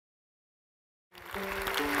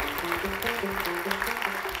Although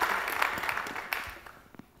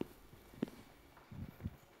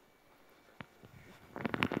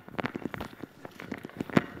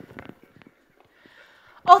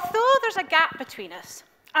there's a gap between us,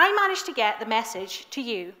 I managed to get the message to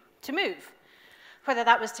you to move. Whether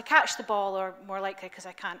that was to catch the ball or more likely because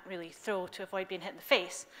I can't really throw to avoid being hit in the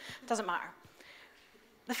face, doesn't matter.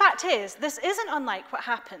 The fact is, this isn't unlike what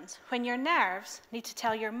happens when your nerves need to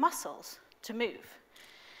tell your muscles to move.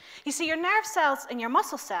 You see, your nerve cells and your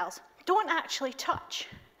muscle cells don't actually touch.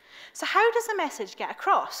 So how does the message get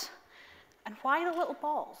across? And why the little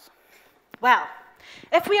balls? Well,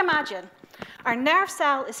 if we imagine our nerve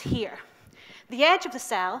cell is here, the edge of the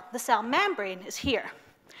cell membrane, is here.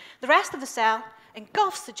 The rest of the cell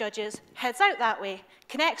engulfs the judges, heads out that way,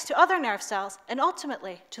 connects to other nerve cells, and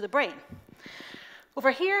ultimately to the brain.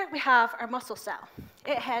 Over here, we have our muscle cell.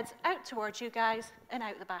 It heads out towards you guys and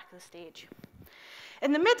out the back of the stage.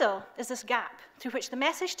 In the middle is this gap through which the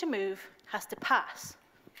message to move has to pass.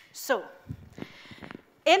 So,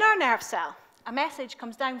 in our nerve cell, a message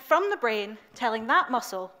comes down from the brain telling that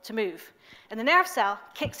muscle to move, and the nerve cell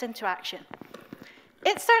kicks into action.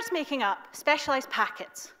 It starts making up specialized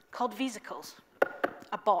packets called vesicles,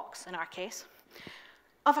 a box in our case,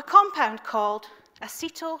 of a compound called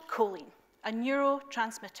acetylcholine, a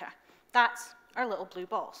neurotransmitter. That's our little blue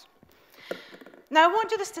balls. Now, I won't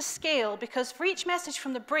do this to scale because for each message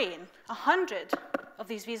from the brain, 100 of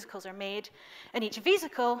these vesicles are made, and each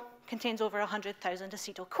vesicle contains over 100,000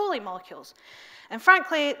 acetylcholine molecules. And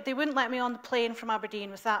frankly, they wouldn't let me on the plane from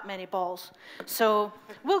Aberdeen with that many balls, so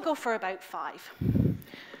we'll go for about 5.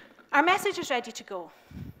 Our message is ready to go.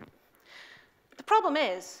 The problem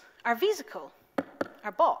is, our vesicle,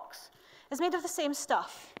 our box, is made of the same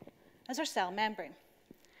stuff as our cell membrane.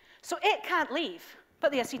 So it can't leave,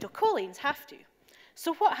 but the acetylcholines have to.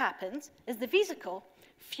 So what happens is the vesicle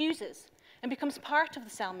fuses and becomes part of the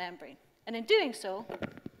cell membrane. And in doing so,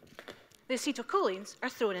 the acetylcholines are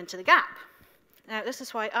thrown into the gap. Now, this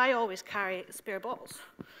is why I always carry spare balls.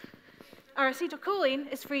 Our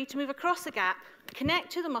acetylcholine is free to move across the gap,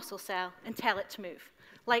 connect to the muscle cell, and tell it to move,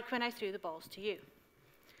 like when I threw the balls to you.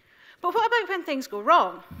 But what about when things go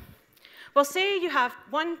wrong? Well, say you have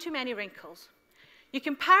one too many wrinkles. You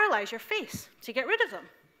can paralyze your face to get rid of them.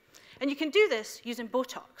 And you can do this using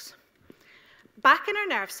Botox. Back in our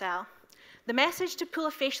nerve cell, the message to pull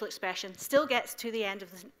a facial expression still gets to the end of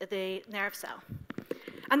the nerve cell.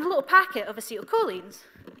 And the little packet of acetylcholines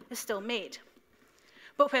is still made.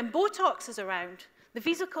 But when Botox is around, the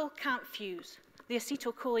vesicle can't fuse, the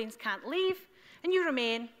acetylcholines can't leave, and you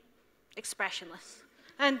remain expressionless.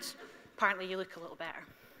 And apparently you look a little better.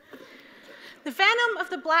 The venom of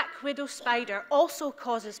the black widow spider also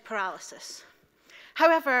causes paralysis.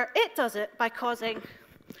 However, it does it by causing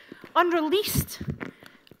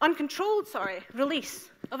uncontrolled release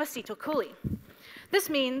of acetylcholine. This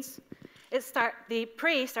means the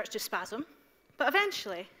prey starts to spasm, but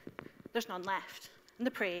eventually there's none left, and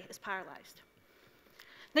the prey is paralyzed.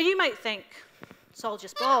 Now, you might think it's all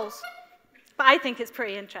just balls, but I think it's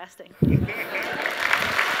pretty interesting.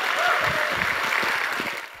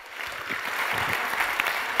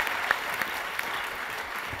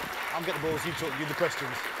 I'll get the balls, you do the questions.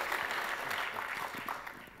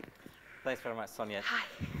 Thanks very much, Sonia. Hi.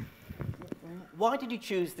 Why did you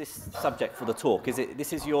choose this subject for the talk?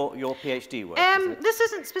 This is your PhD work? This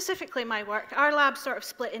isn't specifically my work. Our lab's sort of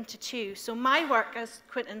split into two. So my work, as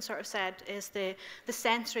Quentin sort of said, is the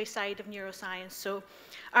sensory side of neuroscience. So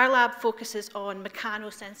our lab focuses on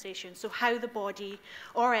mechanosensation, so how the body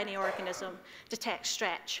or any organism detects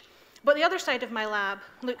stretch. But the other side of my lab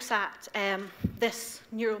looks at this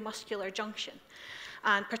neuromuscular junction,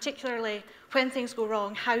 and particularly when things go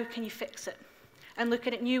wrong, how can you fix it? And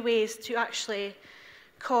looking at new ways to actually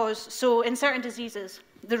so in certain diseases,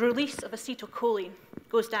 the release of acetylcholine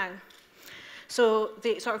goes down. So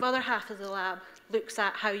the sort of other half of the lab looks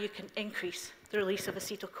at how you can increase the release of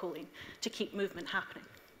acetylcholine to keep movement happening.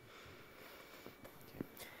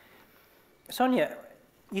 Sonia,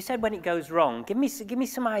 you said when it goes wrong. Give me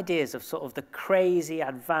some ideas of sort of the crazy,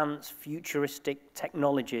 advanced, futuristic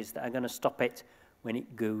technologies that are going to stop it when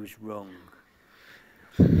it goes wrong.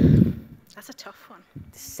 That's a tough one.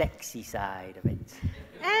 The sexy side of it.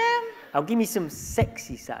 I'll give me some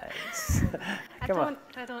sexy sides. Come on.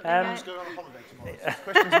 I don't think Let's go on a holiday tomorrow. So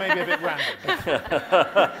questions may be a bit random.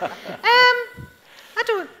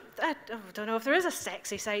 I don't know if there is a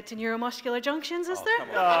sexy side to neuromuscular junctions, is there?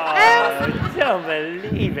 Oh, I don't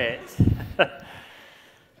believe it.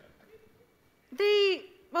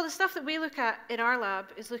 Well, the stuff that we look at in our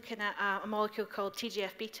lab is looking at a molecule called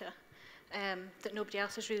TGF-beta. that nobody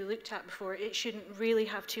else has really looked at before. It shouldn't really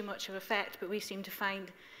have too much of effect, but we seem to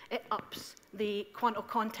find it ups the quantal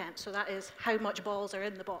content, so that is how much balls are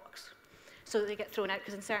in the box, so that they get thrown out,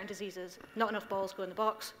 because in certain diseases, not enough balls go in the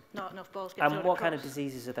box, not enough balls get thrown And what across. kind of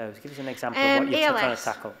diseases are those? Give us an example of what you're trying to ALS.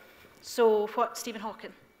 tackle. So what Stephen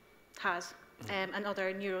Hawking has, and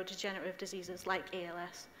other neurodegenerative diseases like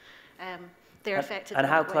ALS, they're affected. And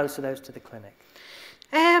in how that way. close are those to the clinic?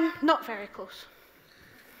 Not very close.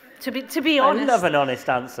 To be honest. I love an honest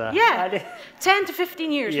answer. Yeah, 10 to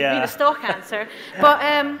 15 years would be Yeah. the stock answer. But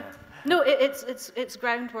no, it's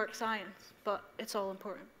groundwork science, but it's all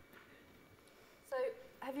important. So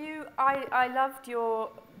have you, I loved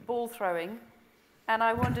your ball throwing, and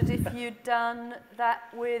I wondered if you'd done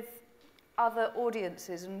that with other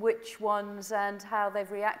audiences, and which ones and how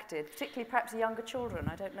they've reacted, particularly perhaps younger children,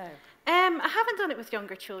 I don't know. I haven't done it with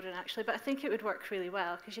younger children, actually, but I think it would work really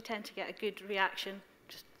well, because you tend to get a good reaction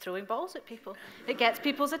just throwing balls at people. It gets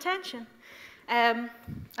people's attention.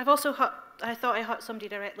 I've also I thought I hit somebody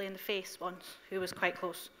directly in the face once, who was quite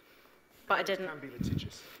close, but I didn't. Can be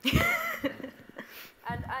litigious.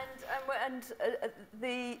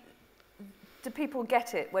 Do people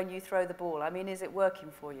get it when you throw the ball? I mean, is it working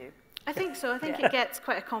for you? I think so. I think it gets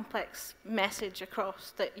quite a complex message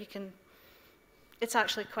across that you can. It's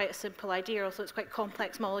actually quite a simple idea. Also, it's quite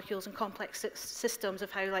complex molecules and complex systems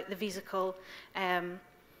of how, like, the vesicle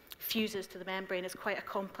fuses to the membrane is quite a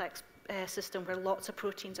complex system where lots of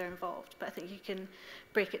proteins are involved. But I think you can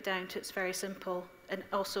break it down to it's very simple, and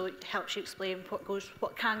also it helps you explain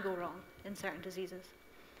what can go wrong in certain diseases.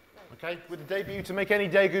 Okay, with the debut to make any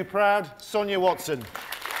Daegu proud, Sonia Watson.